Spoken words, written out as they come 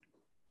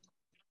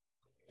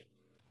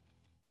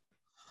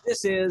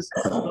This is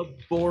the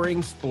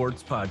Boring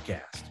Sports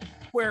Podcast,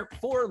 where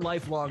four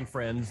lifelong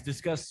friends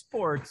discuss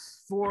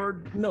sports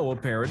for no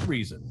apparent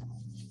reason.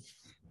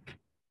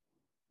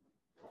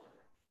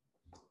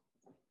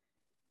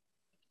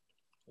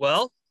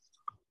 Well,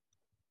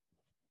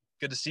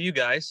 good to see you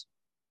guys.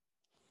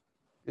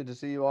 Good to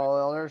see you all,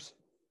 elders.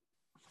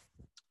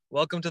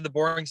 Welcome to the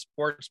Boring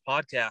Sports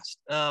Podcast.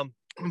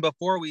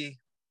 Before we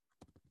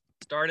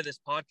started this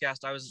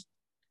podcast, I was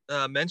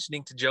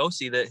mentioning to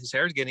Josie that his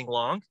hair is getting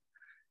long,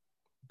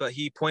 but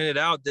he pointed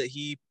out that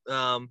he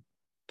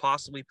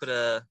possibly put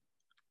a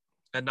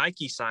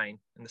Nike sign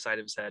in the side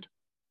of his head.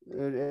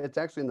 It's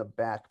actually in the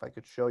back. If I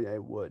could show you, I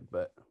would,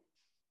 but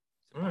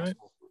all right.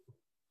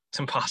 It's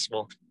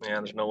impossible.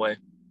 Yeah, there's no way.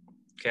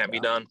 Can't be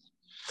done.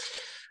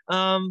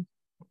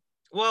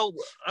 Well,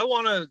 I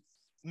want to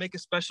make a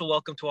special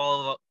welcome to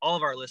all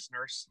of our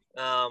listeners,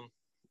 and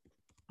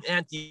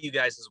to you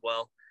guys as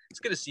well. It's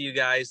good to see you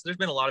guys. There's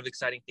been a lot of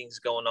exciting things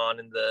going on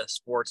in the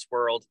sports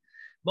world,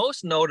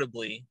 most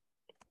notably,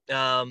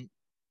 Coach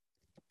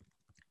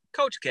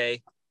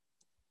K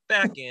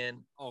back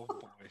in. Oh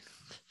boy,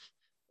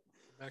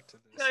 back to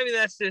this. I mean,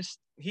 that's just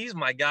he's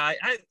my guy.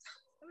 I'm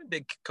a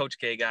big Coach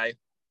K guy.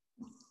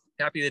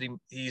 Happy that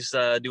he's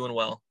doing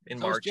well in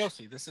March.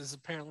 Josie, this is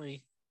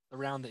apparently the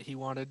round that he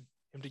wanted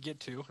him to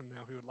get to, and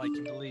now he would like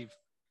him to leave.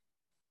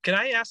 Can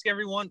I ask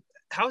everyone,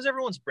 how's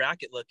everyone's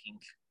bracket looking?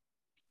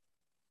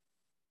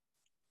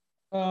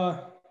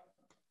 I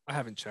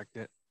haven't checked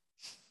it.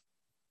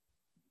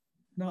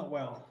 Not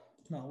well.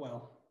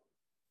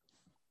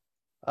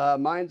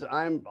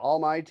 all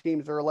my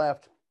teams are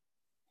left.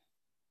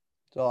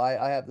 So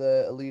I have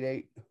the Elite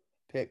Eight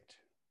picked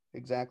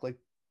exactly.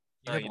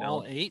 You have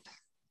all 8?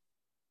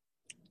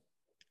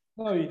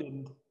 No, you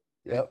didn't.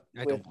 Yep.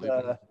 I don't believe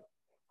you.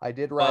 I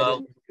did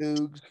write in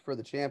Cougs for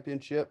the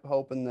championship,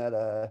 hoping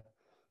that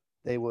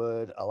they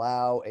would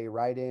allow a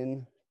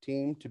write-in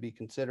team to be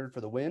considered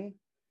for the win.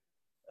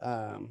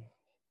 In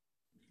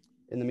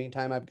the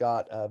meantime, I've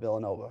got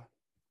Villanova.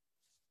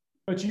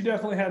 But you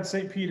definitely had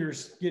St.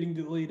 Peter's getting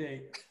to the Elite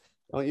Eight.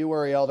 Don't you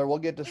worry, Elder. We'll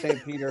get to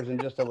St. Peter's in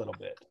just a little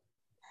bit.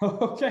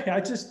 Okay,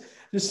 I just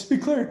to be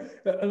clear,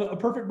 a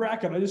perfect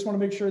bracket. I just want to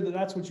make sure that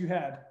that's what you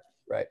had.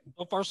 Right.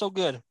 So far, so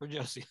good for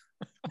Josie.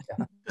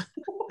 Yeah.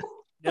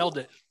 Nailed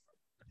it.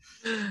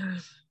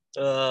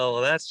 Oh,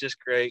 well, that's just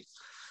great.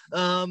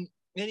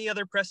 Any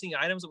other pressing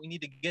items that we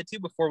need to get to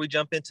before we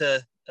jump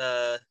into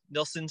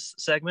Nilsson's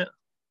segment?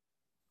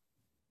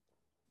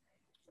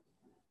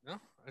 No,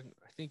 I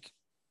think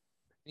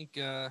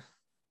we're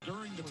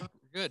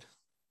good.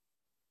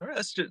 All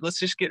right, let's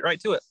just get right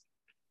to it.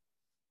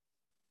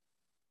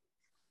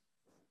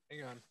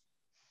 Hang on.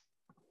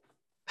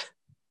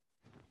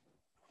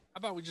 How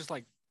about we just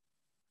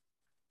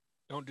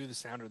don't do the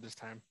sounder this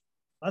time?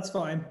 That's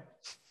fine.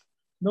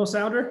 No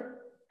sounder?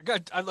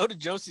 I loaded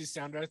Josie's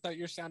sounder. I thought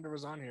your sounder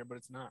was on here, but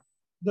it's not.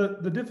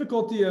 The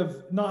difficulty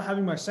of not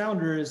having my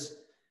sounder is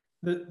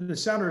the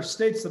sounder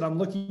states that I'm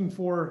looking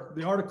for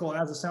the article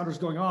as the sounder's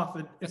going off.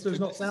 And if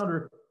there's no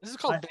sounder. This is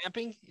called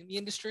vamping in the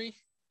industry.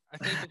 I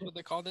think that's what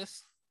they call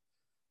this.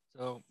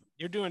 So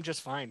you're doing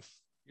just fine.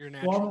 You're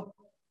natural. Well,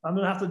 I'm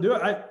going to have to do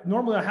it.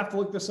 Normally I have to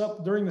look this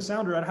up during the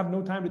sounder. I'd have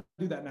no time to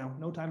do that now.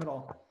 No time at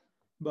all.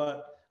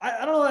 But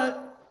I don't know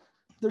that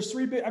there's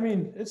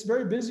it's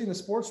very busy in the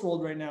sports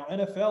world right now.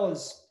 NFL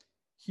is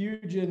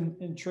huge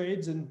in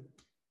trades and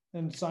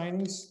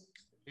signings.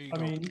 I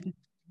mean,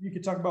 you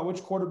could talk about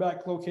which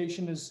quarterback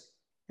location is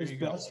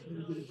best.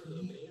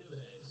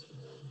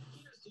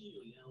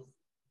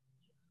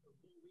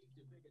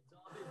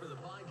 For the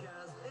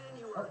podcast, and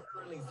you are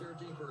currently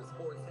searching for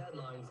sports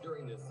headlines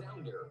during the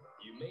sounder.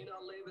 You may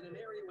not live in an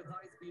area with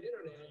high-speed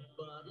internet,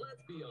 but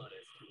let's be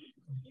honest,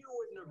 you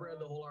wouldn't have read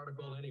the whole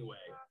article anyway.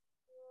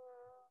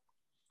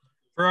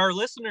 For our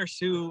listeners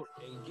who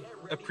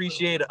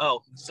appreciate,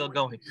 still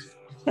going.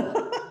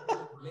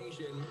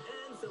 Information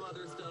and some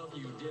other stuff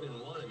you didn't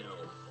want to know.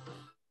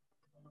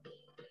 That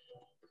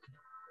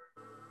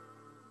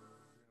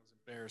was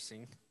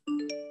embarrassing.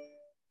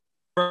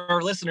 For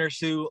our listeners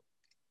who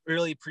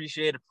really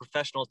appreciate a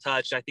professional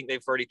touch, I think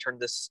they've already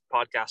turned this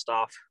podcast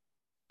off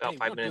about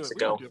 5 minutes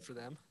ago. We don't do it for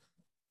them.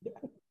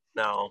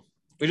 No,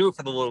 we do it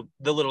for the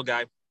little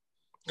guy.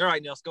 All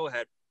right, Nils, go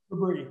ahead. For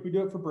Brady, we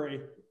do it for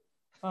Brady.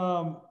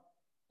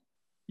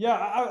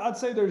 I'd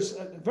say there's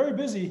very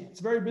busy.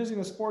 It's very busy in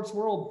the sports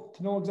world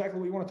to know exactly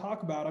what you want to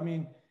talk about. I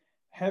mean,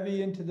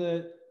 heavy into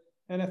the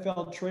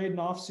NFL trade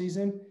and off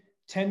season.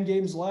 10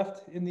 games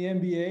left in the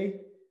NBA.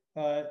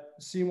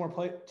 Seeing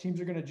where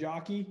teams are going to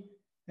jockey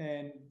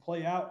and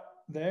play out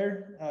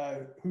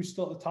there. Who's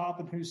still at the top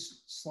and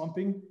who's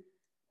slumping.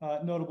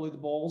 Notably the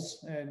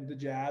Bulls and the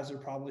Jazz are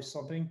probably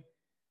slumping.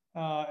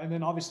 And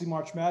then obviously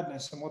March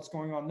Madness and what's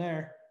going on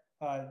there.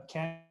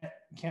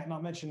 Can't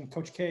not mention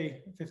Coach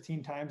K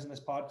 15 times in this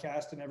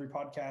podcast and every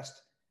podcast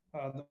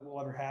that we'll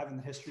ever have in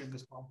the history of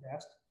this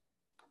podcast.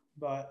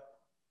 But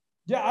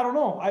yeah, I don't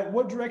know.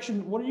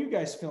 What are you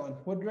guys feeling?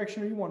 What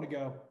direction are you wanting to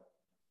go?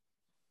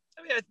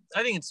 I mean,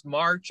 I think it's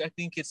March. I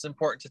think it's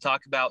important to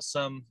talk about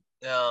some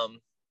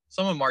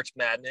some of March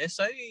Madness.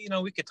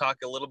 We could talk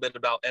a little bit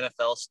about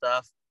NFL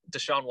stuff.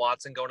 Deshaun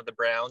Watson going to the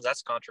Browns,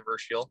 that's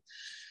controversial.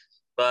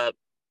 But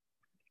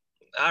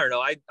I don't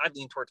know. I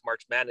lean towards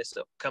March Madness.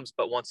 It comes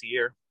but once a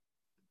year.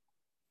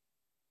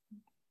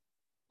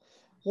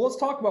 Well, let's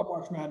talk about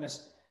March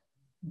Madness.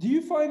 Do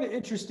you find it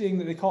interesting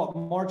that they call it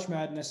March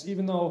Madness,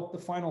 even though the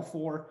Final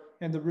Four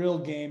and the real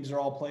games are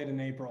all played in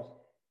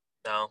April?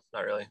 No,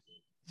 not really.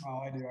 Oh,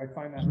 I do. I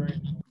find that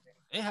very.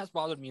 It has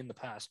bothered me in the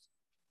past.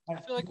 I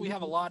feel like we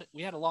had a lot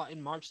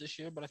in March this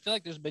year, but I feel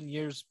like there's been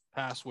years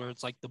past where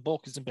it's like the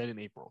bulk hasn't been in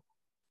April.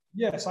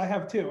 Yes, I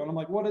have too. And I'm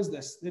like, what is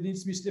this? It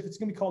needs to be, if it's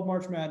going to be called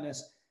March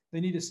Madness, they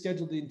need to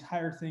schedule the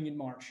entire thing in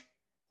March.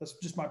 That's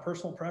just my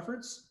personal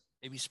preference.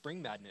 Maybe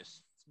Spring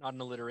Madness. It's not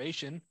an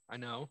alliteration, I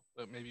know,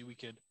 but maybe we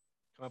could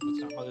come up with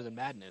something other than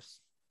madness.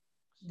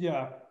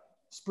 Yeah.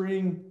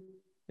 Spring.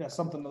 Yeah,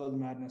 something other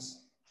than madness.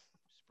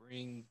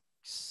 Spring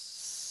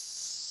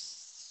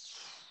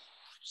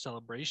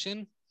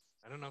celebration.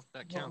 I don't know if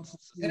that counts.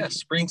 Yeah,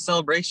 spring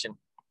celebration.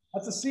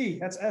 That's a C.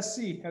 That's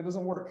SC. That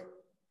doesn't work.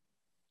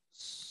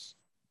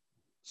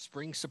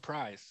 Spring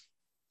surprise.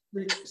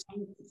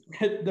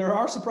 There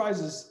are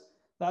surprises.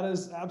 That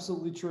is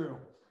absolutely true.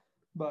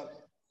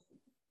 But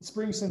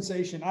spring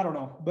sensation, I don't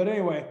know. But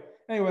anyway,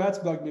 that's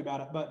bugged me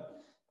about it.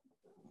 But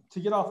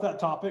to get off that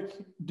topic,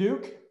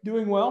 Duke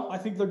doing well. I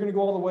think they're going to go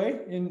all the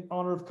way in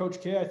honor of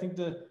Coach K. I think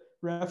the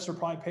refs are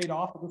probably paid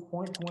off at this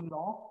point to win it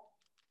all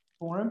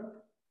for him.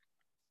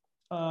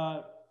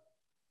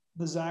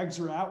 The Zags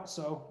are out,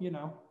 so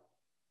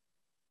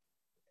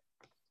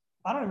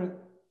I don't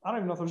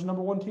even know if there's a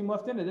number one team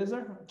left in it. Is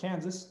there?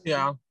 Kansas.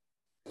 Yeah.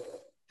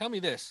 Tell me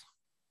this.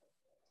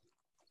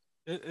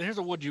 Here's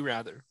a would you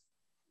rather.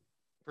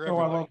 For Oh,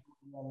 I everybody.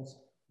 love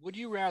Would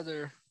you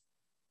rather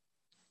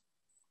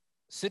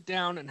sit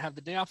down and have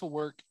the day off of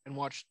work and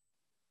watch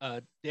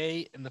a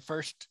day in the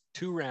first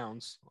 2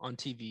 rounds on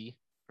TV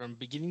from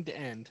beginning to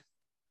end,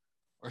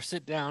 or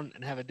sit down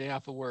and have a day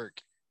off of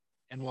work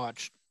and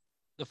watch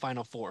the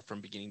Final Four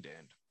from beginning to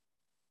end?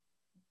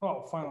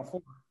 Oh, Final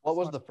Four. What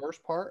was the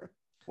first part?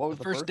 What was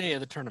The first day of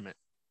the tournament,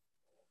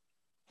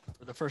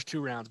 or the first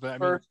 2 rounds?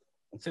 But I mean,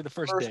 say the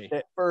first day.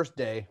 First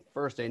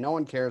day. No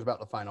one cares about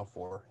the Final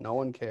Four. No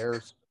one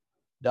cares.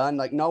 Done.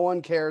 Like, no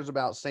one cares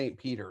about St.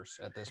 Peter's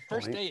at this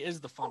point. First day is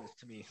the funnest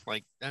to me.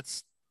 Like,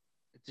 it's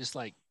just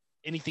like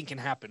anything can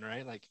happen,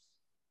 right? Like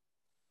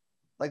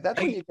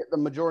that's when you get the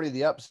majority of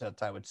the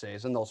upsets, I would say,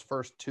 is in those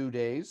first 2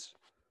 days.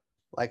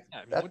 Like, yeah,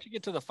 I mean, once you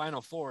get to the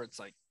Final Four, it's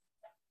like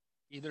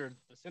either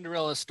the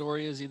Cinderella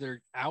story is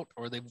either out,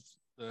 or the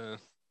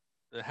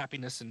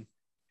happiness and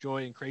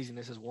joy and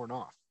craziness is worn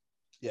off.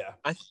 Yeah.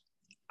 I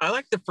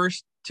like the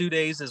first 2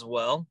 days as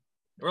well.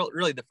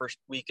 Really the first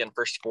weekend,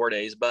 first 4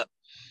 days, but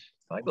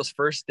I like those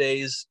first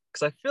days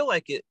because I feel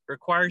like it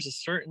requires a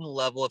certain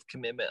level of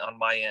commitment on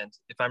my end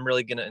if I'm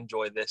really going to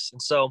enjoy this.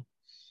 And so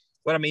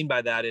what I mean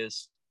by that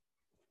is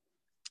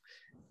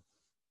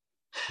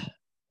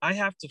I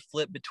have to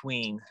flip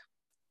between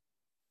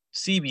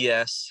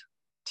CBS,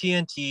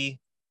 TNT,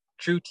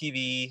 True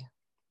TV,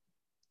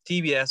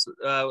 TBS.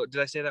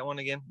 Did I say that one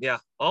again? Yeah.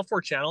 All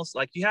 4 channels.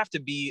 Like, you have to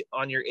be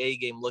on your A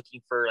game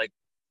looking for like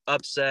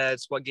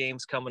upsets, what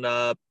game's coming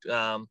up.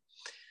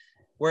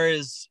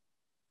 Whereas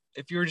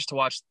if you were just to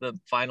watch the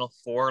Final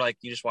Four, like,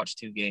 you just watch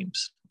 2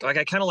 games. Like,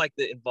 I kind of like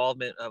the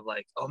involvement of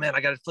like, oh man,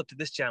 I got to flip to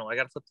this channel.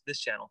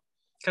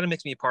 Kind of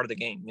makes me a part of the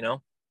game,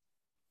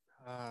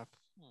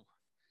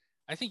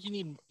 I think you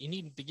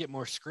need to get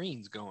more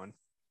screens going.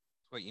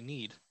 That's what you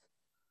need.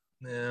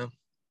 Yeah.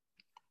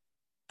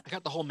 I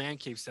got the whole man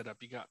cave set up.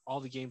 You got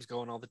all the games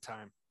going all the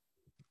time.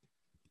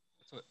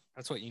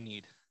 That's what you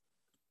need.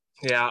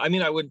 Yeah. I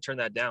mean, I wouldn't turn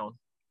that down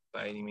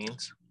by any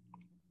means.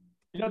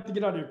 You have to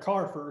get out of your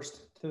car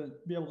first to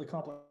be able to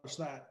accomplish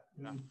that.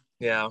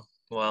 Yeah.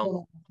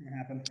 Well,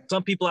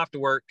 some people have to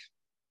work.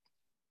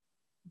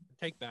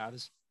 Take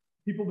baths.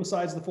 People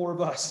besides the 4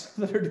 of us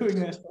that are doing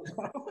this.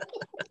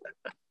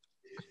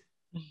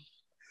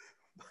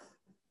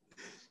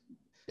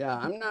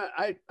 Yeah,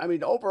 I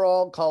mean,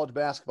 overall, college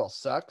basketball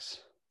sucks.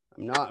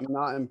 I'm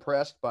not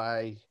impressed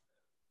by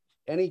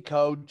any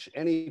coach,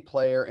 any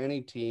player,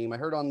 any team. I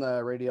heard on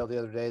the radio the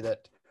other day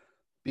that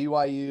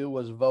BYU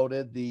was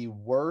voted the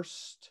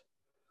worst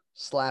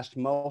 /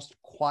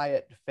 most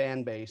quiet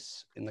fan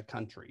base in the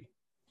country,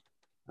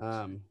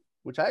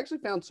 which I actually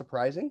found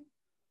surprising.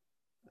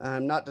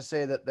 Not to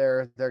say that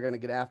they're going to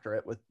get after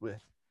it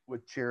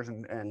with cheers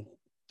and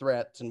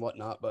threats and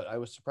whatnot, but I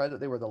was surprised that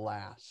they were the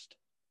last.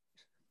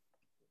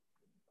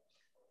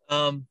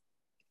 One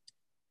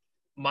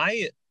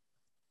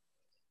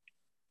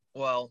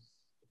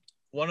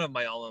of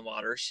my alma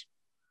maters,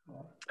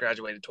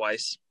 graduated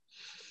twice.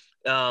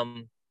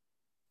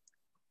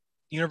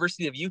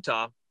 University of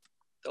Utah,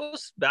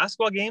 those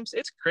basketball games,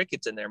 it's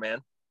crickets in there,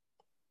 man.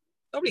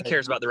 Nobody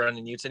cares about the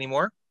running Utes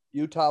anymore.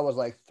 Utah was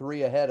like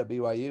 3 ahead of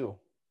BYU.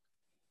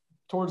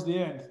 Towards the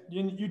end.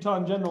 Utah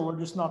in general are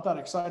just not that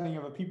exciting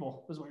of a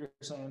people, is what you're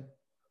saying.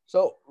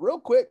 So real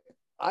quick,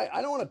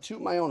 I don't want to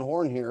toot my own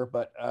horn here,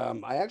 but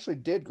I actually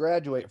did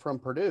graduate from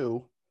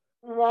Purdue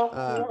We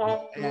are,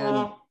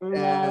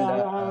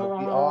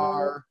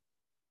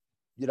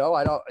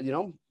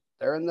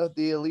 they're in the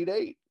Elite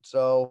Eight.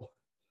 So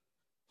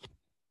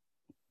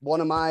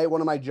one of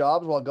my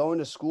jobs while going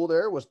to school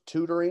there was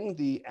tutoring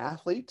the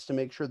athletes to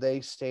make sure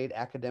they stayed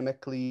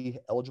academically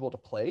eligible to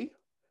play.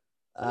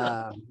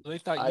 They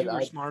thought you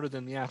were smarter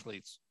than the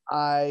athletes.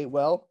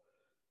 To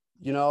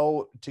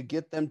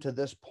get them to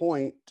this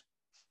point,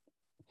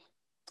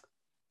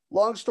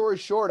 long story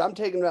short, I'm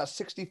taking about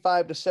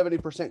 65 to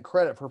 70%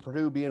 credit for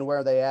Purdue being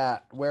where they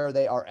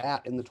are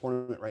at in the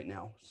tournament right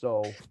now.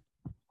 So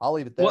I'll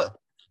leave it there.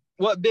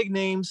 What big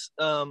names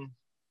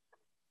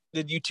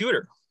did you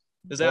tutor?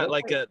 Is that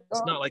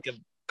it's not like a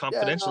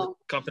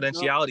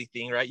confidentiality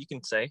thing, right? You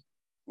can say.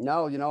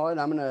 No, you know what?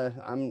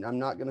 I'm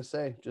not gonna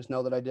say. Just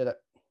know that I did it.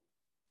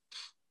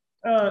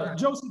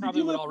 Josie,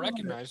 probably would all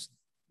recognize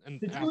an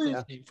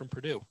athlete from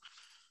Purdue.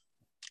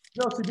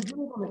 Josie, did you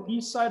live on the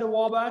east side of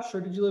Wabash, or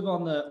did you live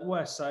on the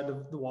west side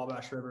of the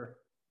Wabash River?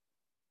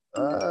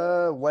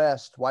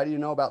 West. Why do you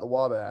know about the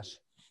Wabash?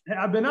 Hey,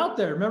 I've been out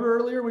there. Remember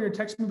earlier when you were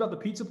texting me about the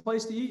pizza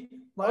place to eat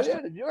last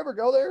time? Did you ever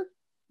go there?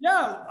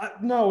 Yeah.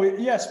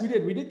 Yes, we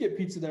did. We did get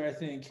pizza there, I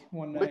think,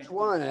 one night. Which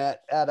one?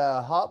 At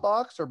a Hot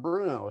Box or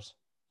Bruno's?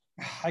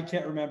 I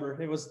can't remember.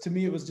 It was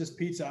just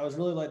pizza. I was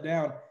really let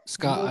down.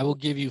 Scott, I will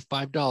give you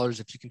 $5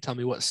 if you can tell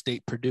me what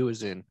state Purdue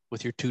is in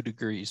with your 2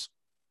 degrees.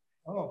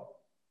 Oh,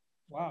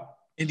 wow.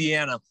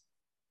 Indiana.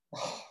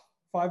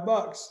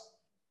 $5.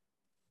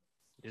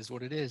 It is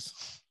what it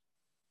is.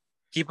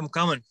 Keep them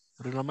coming.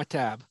 Put it on my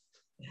tab.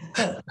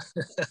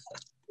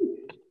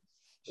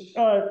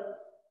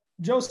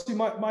 Josie,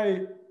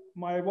 my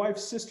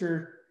wife's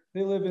sister,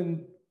 they live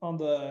on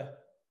the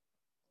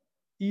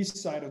east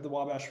side of the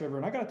Wabash River,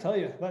 and I got to tell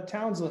you, that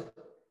town's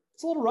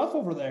it's a little rough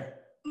over there.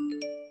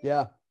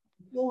 Yeah, a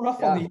little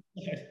rough on the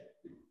east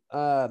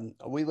side.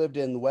 We lived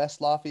in West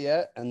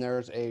Lafayette, and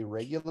there's a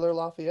regular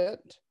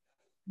Lafayette.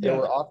 There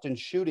were often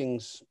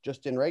shootings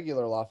just in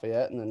regular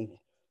Lafayette, and then,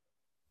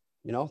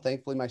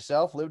 thankfully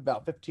myself lived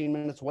about 15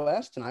 minutes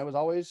west, and I was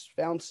always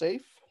found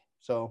safe.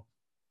 So,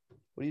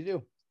 what do you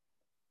do?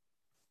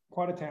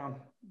 Quite a town.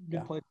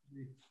 Good place to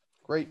be.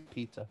 Great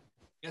pizza.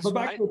 Yes,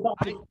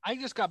 I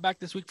just got back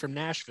this week from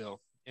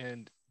Nashville,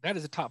 and that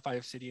is a top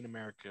 5 city in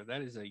America.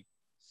 That is a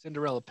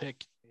Cinderella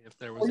pick if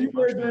there was a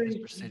March Madness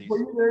for cities. Were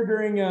you there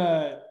during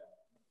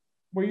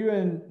were you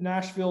in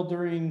Nashville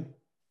during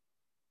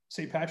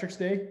St. Patrick's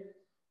Day?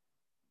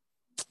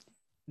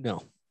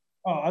 No.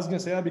 Oh, I was going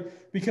to say that'd be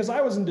because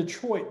I was in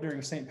Detroit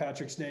during St.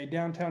 Patrick's Day,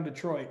 downtown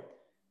Detroit.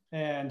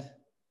 And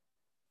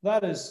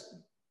that is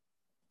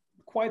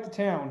quite the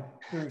town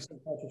during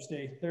St. Patrick's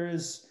Day.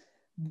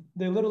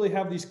 They literally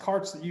have these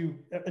carts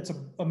it's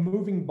a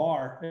moving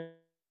bar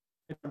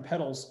and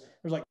pedals.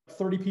 There's like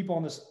 30 people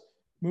on this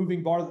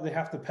moving bar that they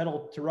have to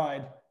pedal to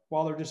ride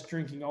while they're just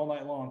drinking all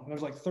night long. And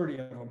there's like 30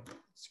 of them.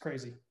 It's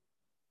crazy.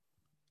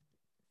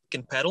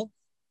 Can pedal?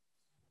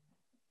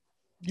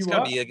 It's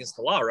got to be against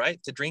the law, right?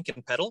 To drink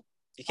and pedal?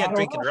 You can't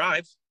drink and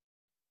drive.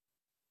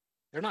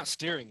 They're not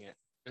steering it.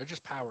 They're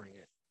just powering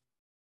it.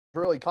 It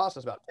really cost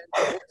us about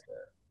 10 minutes there.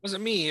 It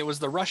wasn't me. It was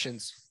the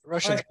Russians. The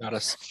Russians got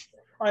us.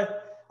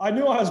 I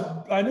knew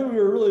we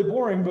were really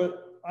boring,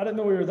 but I didn't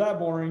know we were that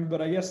boring.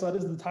 But I guess that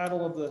is the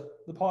title of the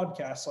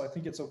podcast, so I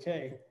think it's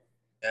okay.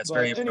 That's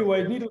very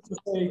anyway, needless to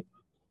say,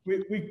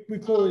 we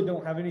clearly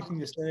don't have anything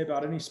to say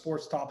about any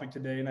sports topic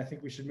today, and I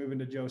think we should move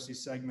into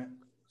Josie's segment.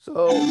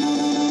 So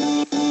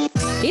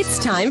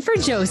it's time for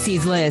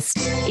Josie's List.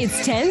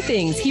 It's 10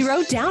 things he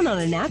wrote down on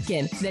a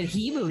napkin that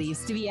he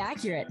believes to be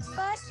accurate,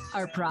 but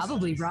are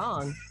probably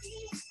wrong.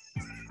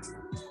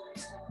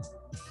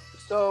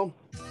 So,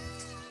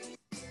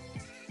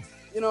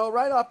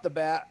 right off the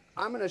bat,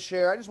 I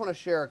just want to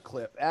share a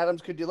clip.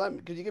 Adams, could you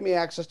give me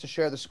access to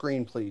share the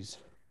screen, please?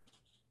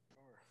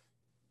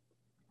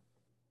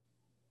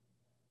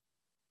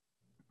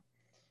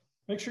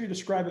 Make sure you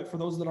describe it for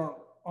those that aren't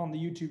on the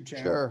YouTube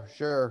channel.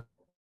 Sure.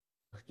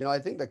 I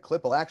think the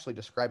clip will actually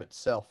describe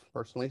itself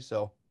personally.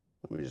 So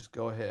let me just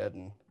go ahead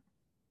and.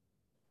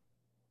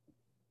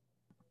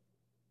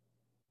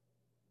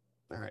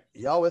 All right.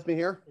 Y'all with me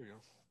here? There you go.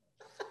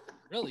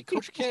 Really?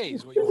 Coach K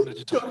is what you wanted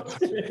to talk about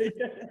today.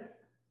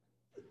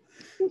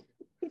 And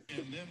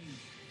then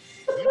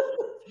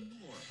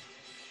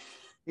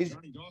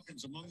Johnny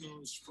Dawkins among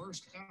those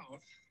first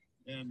out,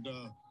 and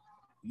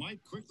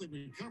Mike quickly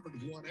recovered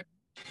whatever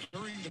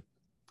during the.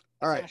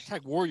 All right.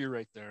 Hashtag warrior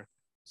right there.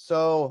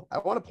 So I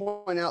want to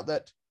point out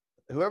that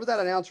whoever that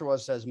announcer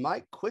was says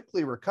Mike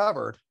quickly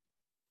recovered.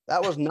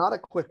 That was not a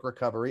quick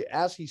recovery.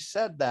 As he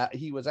said that,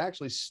 he was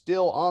actually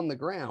still on the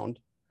ground.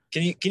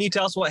 Can you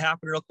tell us what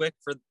happened real quick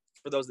for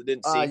those that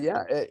didn't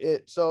see?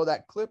 So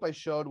that clip I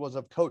showed was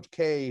of Coach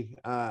K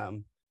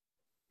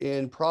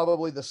in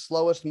probably the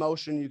slowest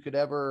motion you could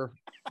ever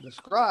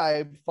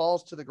describe,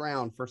 falls to the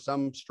ground for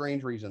some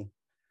strange reason.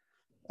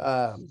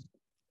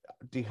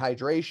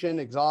 Dehydration,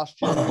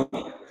 exhaustion,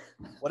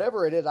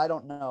 whatever it is, I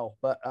don't know.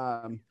 But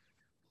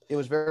it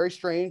was very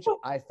strange.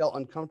 I felt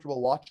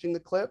uncomfortable watching the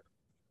clip.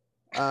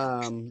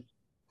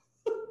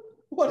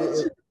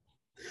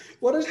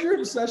 What is your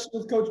obsession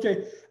with Coach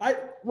K?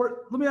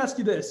 Let me ask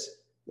you this.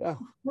 Yeah.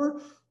 We're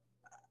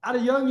at a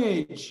young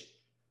age.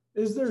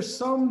 Is there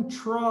some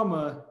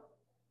trauma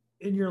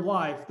in your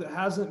life that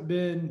hasn't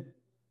been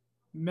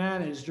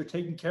managed or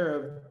taken care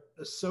of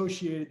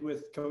associated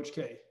with Coach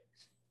K?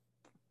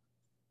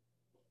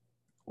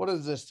 What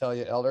does this tell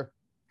you, Elder?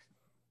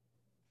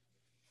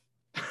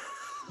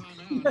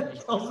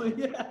 Yes.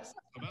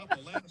 About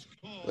the last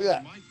call, Look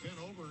at that. Mike bent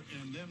over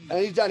and then And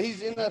he's done.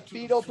 He's in a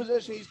fetal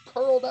position. He's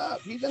curled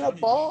up. He's in a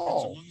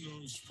ball. among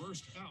those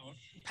first out.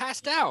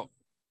 Passed out.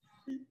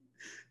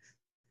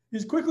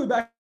 He's quickly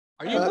back.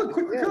 Are you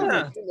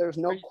There's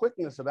no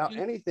quickness about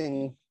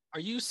anything. Are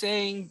you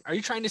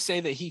trying to say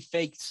that he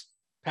faked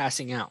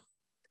passing out?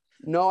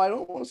 No, I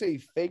don't want to say he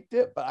faked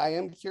it, but I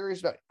am curious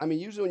about. I mean,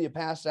 usually when you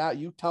pass out,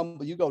 you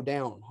tumble, you go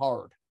down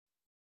hard.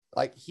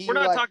 Like We're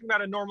not talking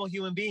about a normal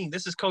human being.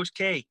 This is Coach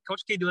K.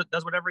 Coach K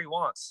does whatever he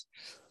wants.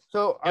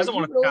 So he doesn't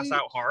want to pass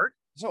out hard.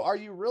 So are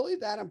you really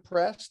that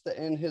impressed that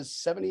in his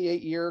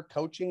 78-year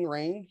coaching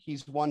reign,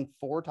 he's won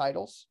 4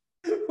 titles?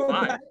 He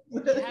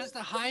has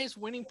the highest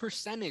winning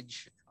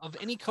percentage of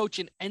any coach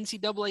in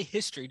NCAA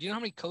history. Do you know how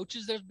many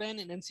coaches there's been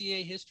in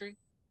NCAA history?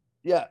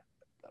 Yeah.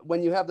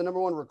 When you have the number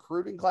 1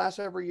 recruiting class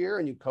every year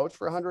and you coach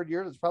for 100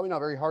 years, it's probably not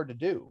very hard to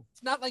do.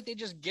 It's not like they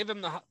just give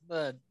him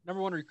the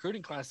number 1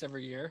 recruiting class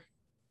every year.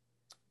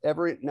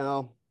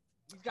 No.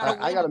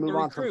 I got to move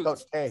on from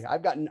Coach K.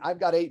 I've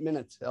got 8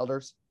 minutes,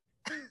 elders.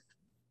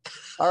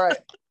 All right.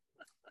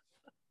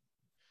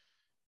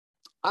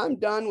 I'm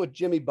done with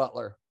Jimmy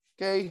Butler.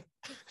 Okay.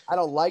 I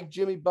don't like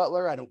Jimmy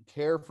Butler. I don't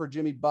care for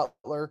Jimmy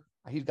Butler.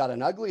 He's got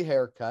an ugly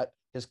haircut.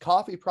 His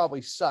coffee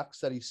probably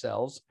sucks that he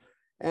sells.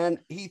 And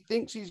he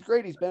thinks he's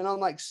great. He's been on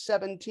like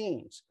 7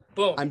 teams.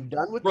 Boom. I'm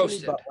done with Roasted.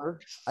 Jimmy Butler.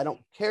 I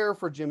don't care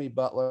for Jimmy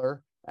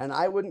Butler. And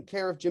I wouldn't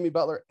care if Jimmy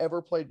Butler ever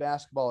played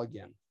basketball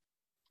again.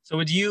 So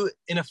would you,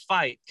 in a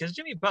fight, because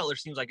Jimmy Butler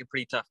seems like a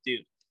pretty tough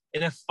dude.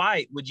 In a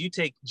fight, would you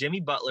take Jimmy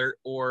Butler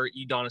or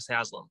Udonis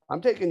Haslem?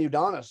 I'm taking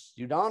Udonis.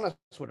 Udonis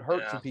would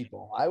hurt some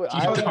people. I would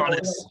take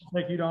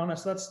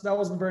Udonis.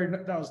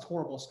 That was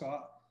horrible,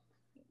 Scott.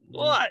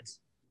 What?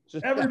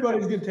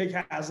 Everybody's gonna take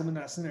Haslem in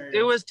that scenario.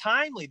 It was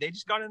timely. They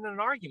just got into an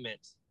argument.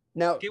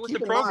 Now get with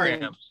the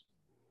program.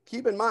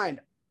 Keep in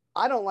mind,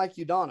 I don't like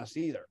Udonis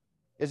either.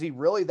 Is he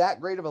really that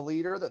great of a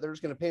leader that they're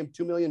just going to pay him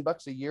 $2 million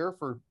a year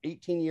for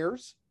 18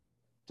 years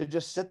to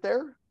just sit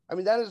there? I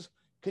mean,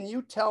 can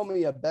you tell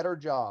me a better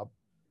job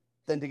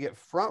than to get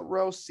front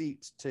row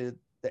seats to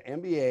the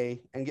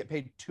NBA and get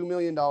paid $2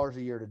 million a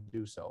year to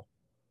do so?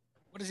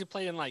 What does he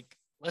play in, like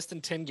less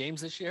than 10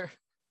 games this year?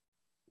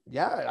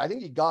 Yeah, I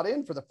think he got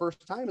in for the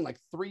first time in like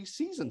 3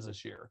 seasons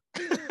this year.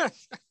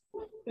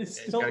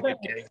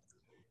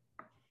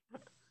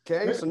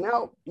 Okay, so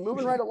now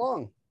moving right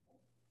along.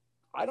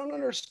 I don't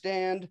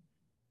understand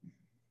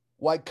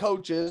why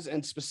coaches,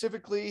 and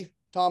specifically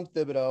Tom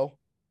Thibodeau,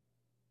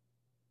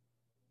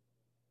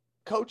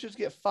 coaches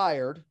get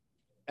fired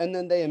and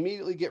then they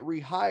immediately get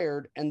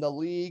rehired, and the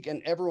league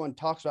and everyone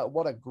talks about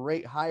what a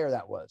great hire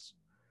that was.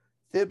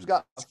 Thibs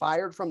got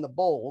fired from the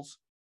Bulls,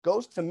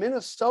 goes to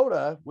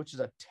Minnesota, which is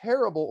a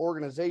terrible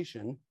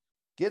organization,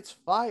 gets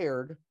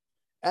fired,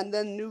 and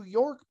then New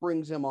York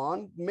brings him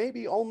on,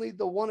 maybe only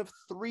the one of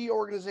 3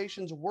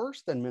 organizations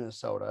worse than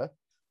Minnesota,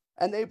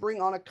 and they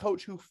bring on a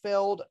coach who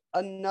failed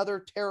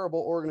another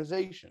terrible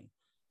organization.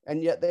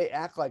 And yet they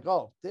act like,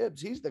 oh,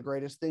 Thibs, he's the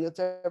greatest thing that's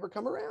ever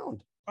come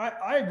around.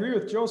 I agree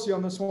with Josie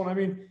on this one. I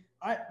mean,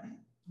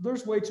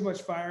 there's way too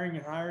much firing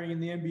and hiring in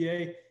the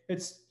NBA.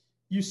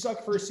 You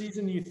suck for a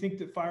season and you think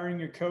that firing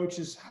your coach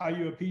is how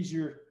you appease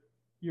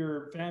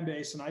your fan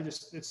base. And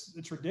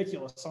it's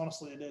ridiculous.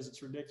 Honestly, it is.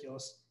 It's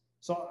ridiculous.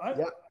 So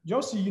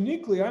Josie,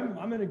 uniquely,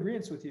 I'm in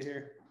agreement with you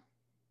here.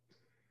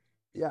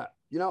 Yeah.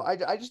 You know,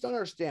 I just don't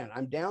understand.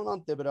 I'm down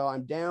on Thibodeau.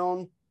 I'm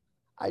down.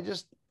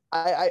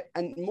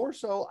 And more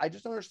so, I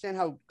just don't understand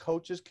how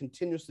coaches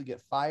continuously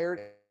get fired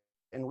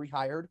and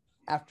rehired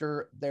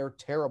after they're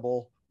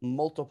terrible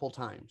multiple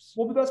times.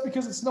 Well, but that's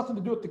because it's nothing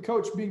to do with the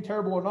coach being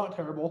terrible or not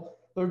terrible.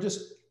 They're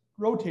just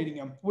rotating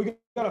them. We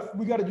got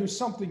to do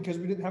something because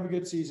we didn't have a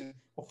good season.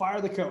 We'll fire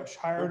the coach,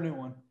 hire a new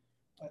one.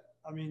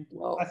 I mean,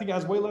 I think it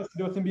has way less to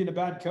do with him being a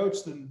bad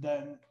coach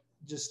than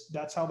just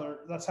that's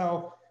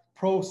how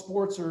pro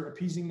sports are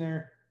appeasing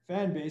their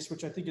fan base,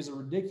 which I think is a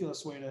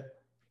ridiculous way to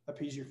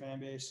appease your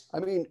fan base. I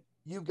mean,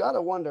 you got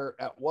to wonder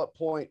at what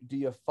point do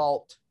you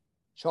fault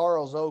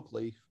Charles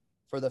Oakley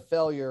for the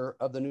failure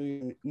of the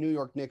New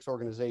York Knicks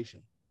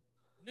organization?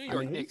 New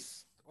York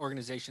Knicks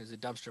organization is a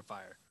dumpster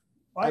fire.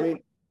 I mean,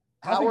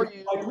 how are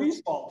you? Like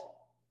Lee's fault.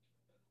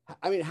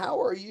 I mean,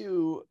 how are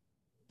you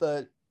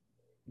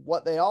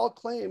what they all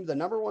claim the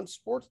number 1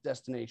 sports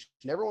destination?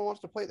 Everyone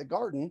wants to play at the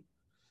Garden,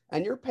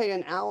 and you're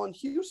paying Allen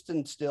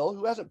Houston still,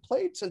 who hasn't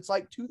played since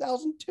like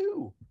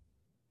 2002.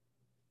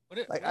 What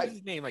is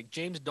his name? Like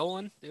James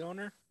Dolan, the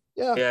owner?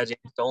 Yeah,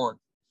 James Dolan.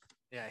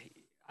 Yeah,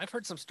 I've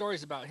heard some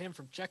stories about him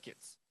from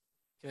Check-Its,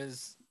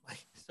 because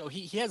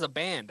he has a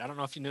band. I don't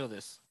know if you know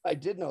this. I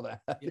did know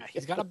that. Yeah,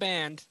 he's got a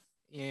band,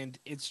 and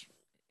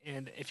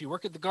And if you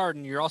work at the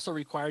Garden, you're also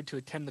required to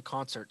attend the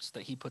concerts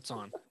that he puts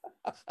on.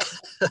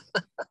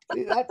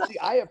 See,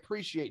 I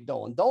appreciate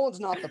Dolan. Dolan's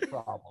not the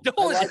problem.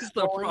 Dolan I like is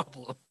the Dolan.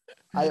 problem.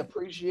 I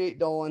appreciate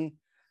Dolan.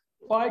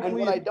 Spike And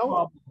Lee. what I is the don't-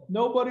 problem.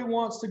 Nobody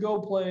wants to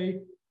go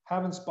play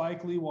having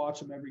Spike Lee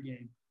watch him every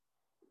game.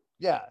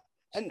 Yeah.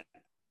 And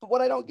what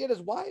I don't get is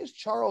why is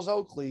Charles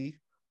Oakley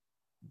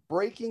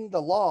breaking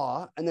the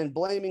law and then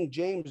blaming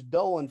James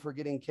Dolan for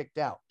getting kicked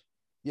out?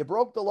 You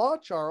broke the law,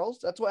 Charles.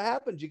 That's what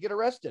happens. You get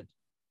arrested.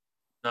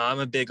 No, I'm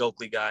a big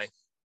Oakley guy.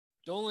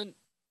 Dolan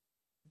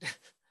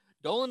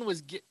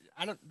was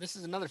this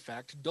is another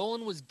fact.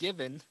 Dolan was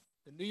given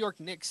the New York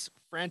Knicks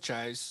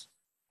franchise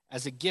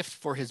as a gift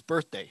for his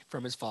birthday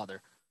from his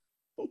father.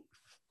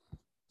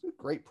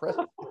 Great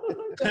present.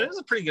 That is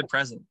a pretty good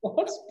present.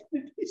 That's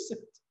pretty decent.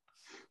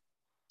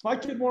 My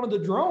kid wanted the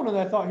drone, and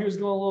I thought he was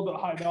going a little bit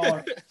high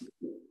dollar.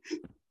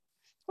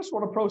 I just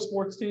want a pro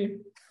sports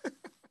team.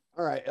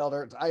 All right,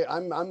 Elder.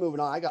 I'm moving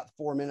on. I got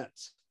 4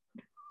 minutes.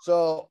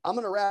 So I'm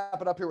going to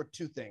wrap it up here with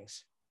 2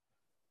 things.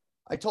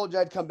 I told you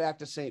I'd come back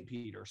to St.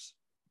 Peter's.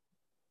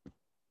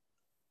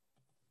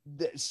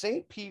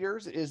 St.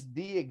 Peter's is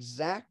the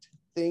exact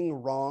thing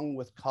wrong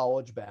with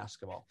college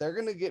basketball. They're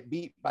going to get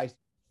beat by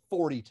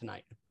 40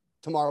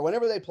 tomorrow,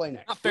 whenever they play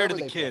next. Not fair to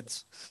whoever the they play.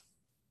 kids.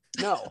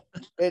 No,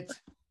 it's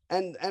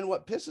and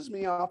what pisses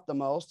me off the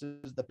most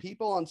is the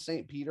people on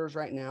St. Peter's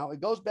right now. It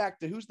goes back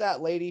to who's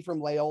that lady from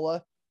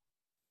Loyola?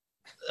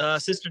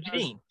 Sister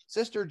Jean.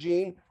 Sister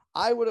Jean.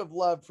 I would have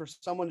loved for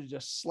someone to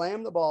just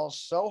slam the ball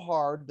so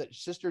hard that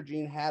Sister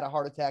Jean had a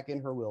heart attack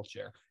in her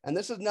wheelchair. And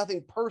this is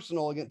nothing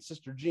personal against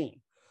Sister Jean.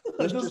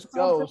 This just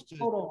goes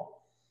to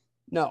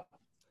no,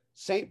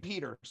 St.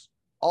 Peter's.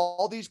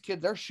 All these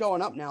kids, they're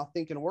showing up now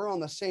thinking we're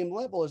on the same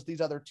level as these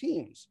other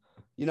teams,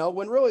 you know,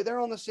 when really they're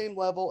on the same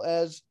level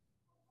as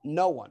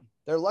no one.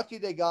 They're lucky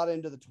they got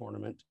into the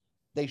tournament.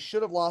 They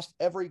should have lost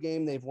every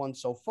game they've won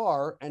so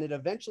far, and it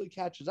eventually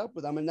catches up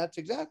with them. And that's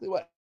exactly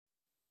what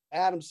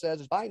Adam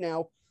says is by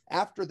now,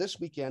 after this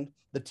weekend,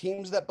 the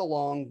teams that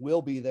belong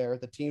will be there.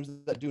 The teams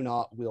that do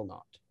not will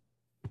not.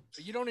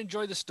 You don't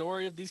enjoy the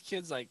story of these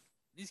kids? Like,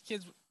 these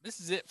kids, this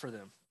is it for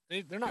them.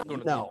 They're not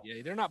going to No. the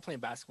NBA. They're not playing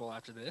basketball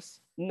after this.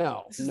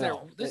 No, This is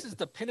no. this is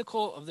the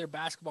pinnacle of their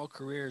basketball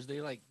careers.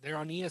 They're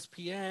on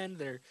ESPN.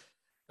 The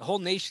whole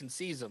nation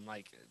sees them.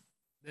 Like,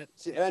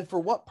 And for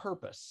what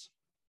purpose?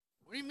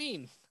 what do you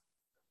mean?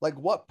 Like,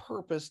 what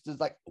purpose does,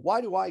 like,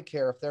 why do I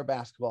care if their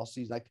basketball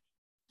season? Like,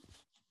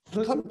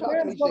 The come talk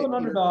to me, fans love St. an Peter's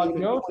underdog, team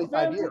in Joe. 25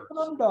 Fans years.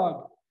 love an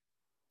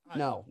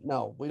underdog.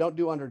 No, we don't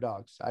do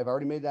underdogs. I've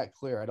already made that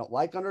clear. I don't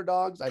like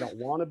underdogs. I don't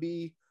want to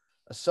be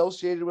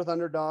associated with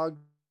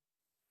underdogs.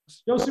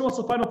 Josie wants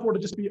the Final Four to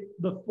just be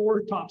the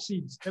 4 top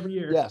seeds every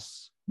year.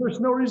 Yes. There's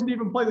no reason to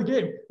even play the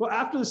game. Well,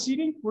 after the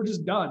seeding, we're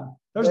just done.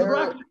 There's the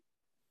bracket.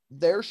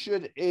 There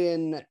should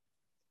in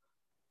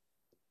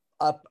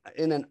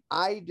an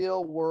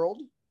ideal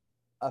world,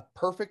 a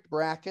perfect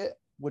bracket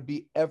would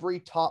be every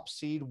top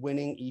seed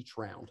winning each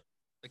round.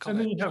 And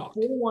then you have 4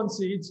 1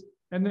 seeds,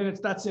 and then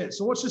that's it.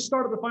 So let's just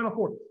start at the Final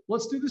Four.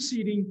 Let's do the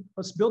seeding.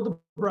 Let's build the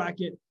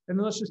bracket, and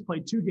then let's just play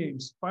 2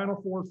 games,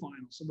 Final Four,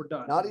 final. So we're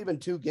done. Not even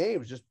 2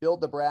 games. Just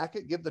build the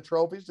bracket, give the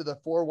trophies to the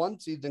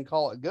 4-1 seeds, and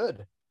call it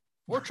good.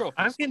 4 trophies.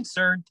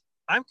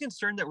 I'm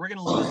concerned that we're going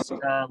to lose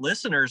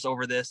listeners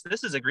over this.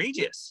 This is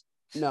egregious.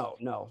 No.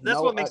 That's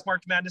what makes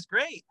March Madness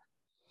great.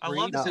 I Bree,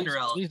 love the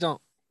Cinderella. Please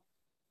don't.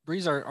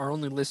 Bree's our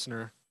only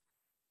listener.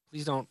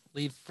 Please don't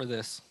leave for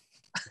this.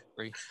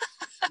 Bree.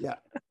 Yeah,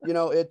 you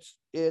know,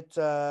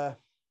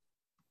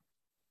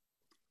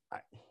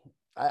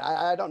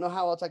 I don't know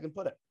how else I can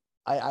put it.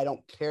 I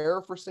don't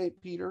care for St.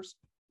 Peter's.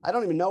 I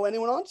don't even know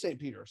anyone on St.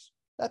 Peter's.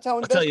 That's how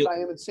invested I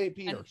am in St.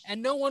 Peter's.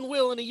 And no one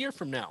will in a year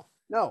from now.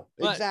 No,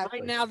 But exactly.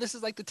 right now, this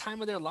is like the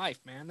time of their life,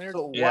 man. They're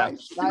So Yeah.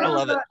 I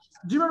love it.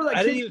 Do you remember that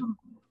I kid? didn't even-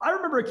 I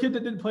remember a kid that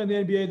didn't play in the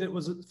NBA that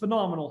was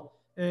phenomenal.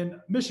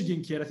 And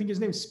Michigan kid, I think his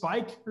name's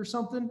Spike or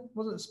something.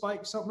 Wasn't it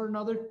Spike something or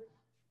another?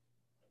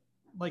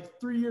 Like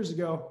 3 years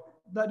ago,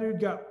 that dude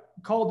got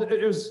called.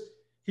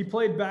 He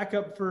played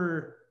backup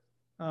for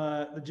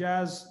the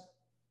Jazz.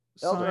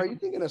 Elder, are you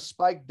thinking of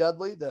Spike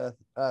Dudley, the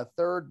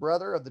third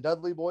brother of the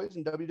Dudley boys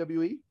in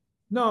WWE?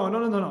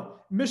 No.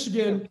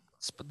 Michigan.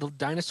 the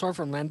dinosaur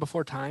from Land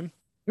Before Time.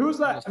 Who's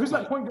that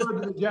point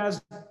guard that the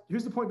Jazz?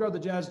 Who's the point guard the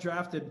Jazz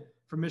drafted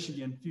from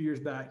Michigan a few years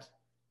back?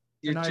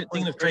 You're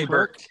thinking of Trey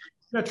Burke.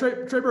 Yeah, Trey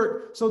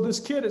Burke. So this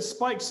kid is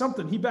Spike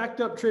something. He backed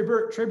up Trey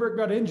Burke. Trey Burke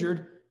got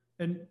injured,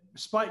 and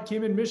Spike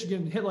came in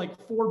Michigan and hit like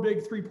 4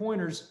 big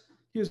 3-pointers.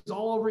 He was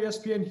all over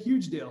ESPN.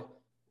 Huge deal.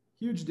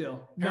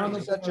 Now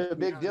It's such a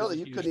big deal that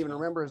you couldn't even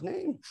remember his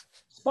name.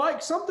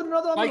 Spike something or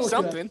other. Like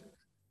something.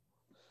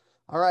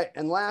 All right.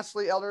 And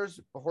lastly, elders,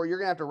 before you're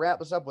going to have to wrap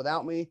this up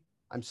without me,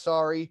 I'm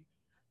sorry,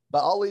 but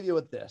I'll leave you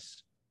with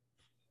this.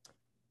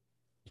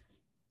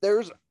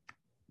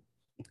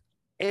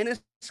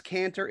 Ennis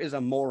Cantor is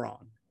a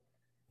moron.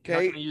 You're not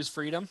Okay. going to use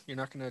Freedom. You're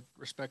not going to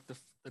respect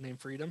the name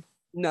Freedom.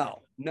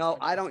 No,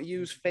 I don't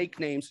use fake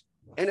names.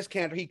 Ennis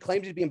Cantor, he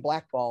claims he's being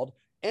blackballed.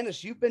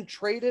 Ennis, you've been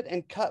traded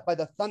and cut by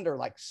the Thunder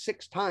like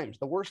 6 times,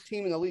 the worst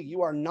team in the league.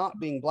 You are not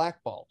being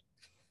blackballed.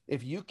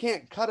 If you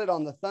can't cut it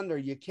on the Thunder,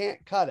 you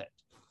can't cut it.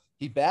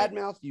 He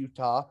badmouthed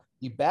Utah.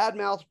 He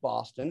badmouths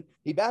Boston.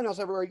 He badmouths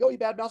everywhere he goes. He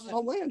badmouths his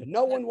homeland.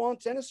 No one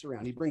wants Ennis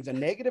around. He brings a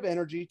negative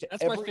energy to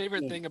That's every my favorite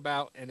team. thing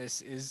about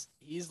Ennis is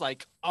he's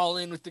like all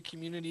in with the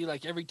community.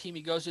 Like every team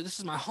he goes to, this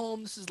is my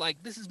home. This is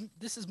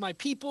my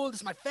people.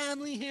 This is my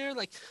family here.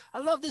 Like I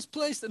love this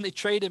place. Then they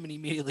trade him and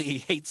immediately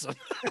hates them.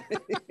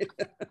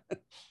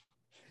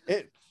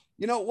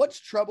 You know, what's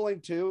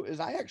troubling too is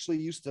I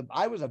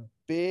was a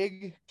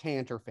big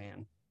Cantor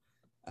fan.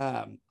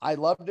 I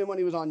loved him when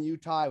he was on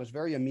Utah. I was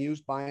very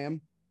amused by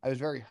him. I was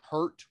very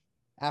hurt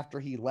after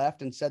he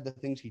left and said the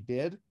things he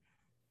did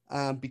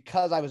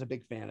because I was a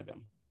big fan of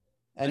him.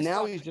 And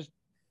now he's just.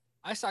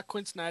 I saw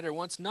Quinn Snyder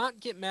once not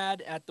get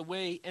mad at the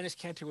way Enes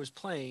Kanter was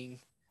playing,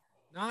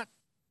 not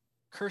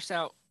curse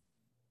out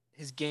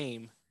his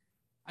game.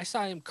 I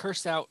saw him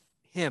curse out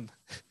him.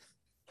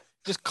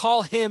 Just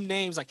call him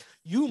names like,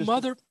 you just,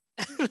 mother.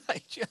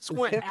 I just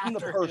went after the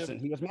person.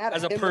 him. He was mad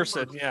as at a him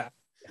person. Yeah.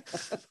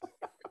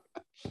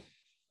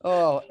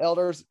 Oh,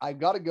 elders, I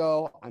got to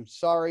go. I'm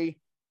sorry.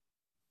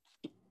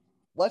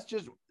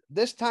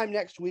 This time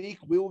next week,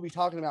 we will be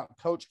talking about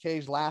Coach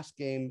K's last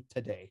game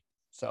today.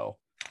 So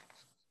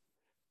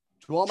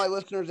to all my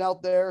listeners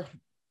out there,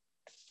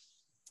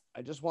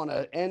 I just want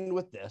to end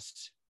with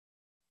this.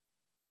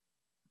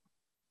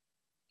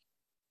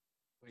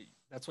 Wait,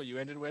 that's what you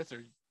ended with,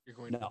 or you're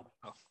going No.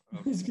 Oh,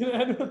 okay. He's going to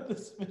end with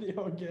this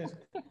video again.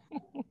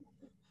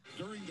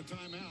 During the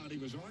timeout, he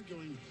was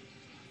arguing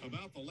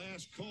about the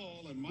last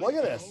call, and Mike look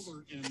at this.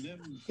 Over, and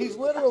then he's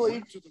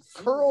literally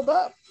curled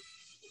up.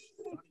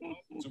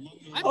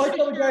 I like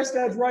how the guy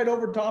stands right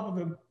over top of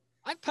him.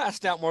 I've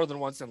passed out more than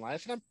once in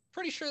life, and I'm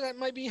pretty sure that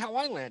might be how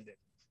I landed.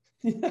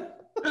 It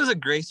was a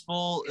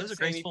graceful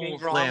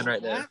land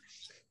right there.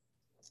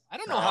 I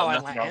don't know how I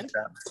land.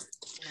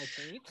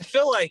 I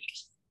feel like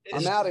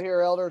I'm out of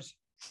here, elders.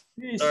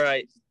 Peace. All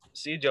right.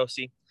 See you,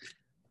 Josie.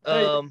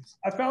 Hey,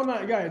 I found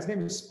that guy. His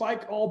name is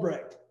Spike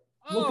Albrecht.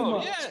 Look him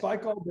up. Yeah.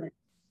 Spike Albrecht.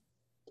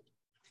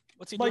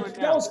 What's he doing now?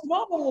 That was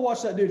phenomenal to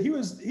watch that dude. He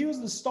was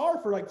the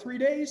star for like 3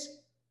 days.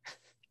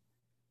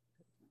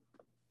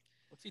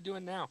 What's he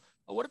doing now?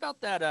 Oh, what about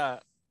that?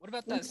 What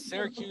about that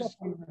Syracuse?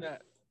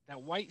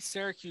 That white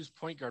Syracuse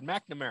point guard,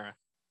 McNamara.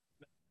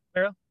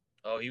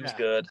 Oh, he was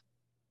good.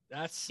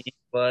 He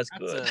was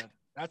good.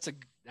 That's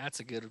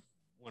a good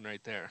one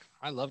right there.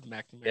 I loved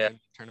McNamara in the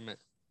tournament.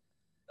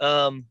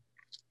 I'm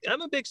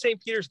a big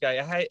St. Peter's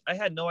guy. I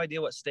had no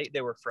idea what state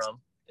they were from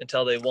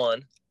until they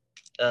won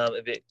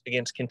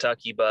against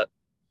Kentucky, but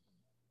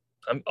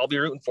I'll be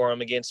rooting for them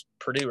against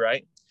Purdue,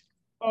 right?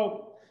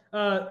 Oh,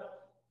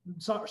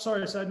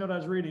 sorry, side note I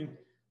was reading.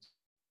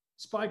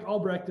 Spike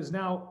Albrecht is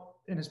now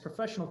in his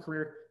professional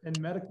career in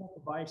medical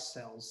device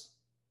sales.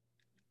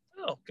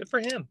 Oh, good for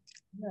him.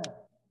 Yeah.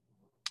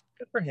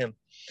 Good for him.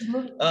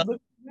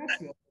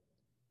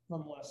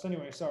 Nonetheless.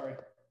 Anyway, sorry.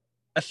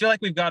 I feel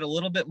like we've got a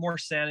little bit more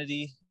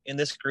sanity in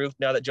this group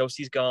now that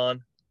Josie's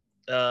gone.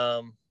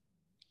 Some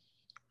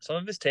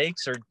of his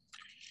takes are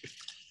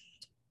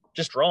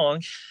just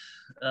wrong.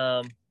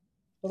 But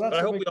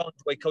I hope we all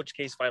enjoy Coach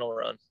K's final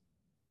run.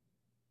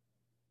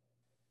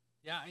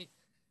 Yeah,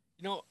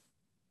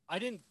 I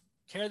didn't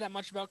care that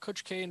much about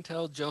Coach K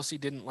until Josie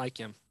didn't like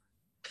him.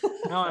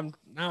 Now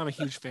I'm a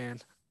huge fan.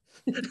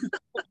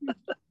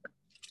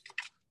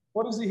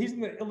 What is he? He's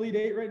in the Elite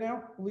Eight right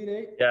now? Elite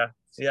Eight?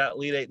 Yeah,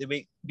 Elite Eight.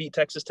 They beat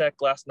Texas Tech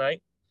last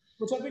night.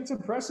 Which I think is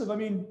impressive. I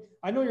mean,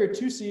 I know you're a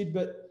 2 seed,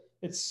 but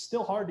it's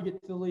still hard to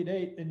get to the Elite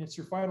Eight, and it's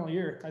your final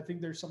year. I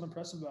think there's something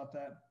impressive about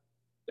that.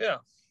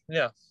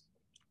 Yeah.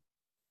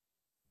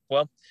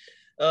 Well,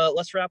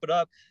 let's wrap it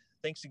up.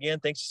 Thanks again.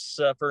 Thanks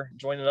for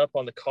joining up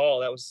on the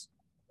call. That was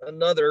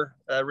another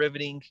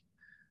riveting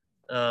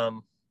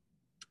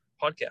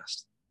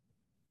podcast.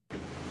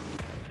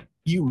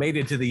 You made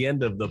it to the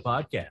end of the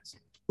podcast,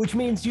 which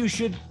means you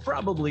should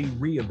probably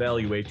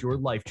reevaluate your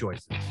life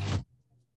choices.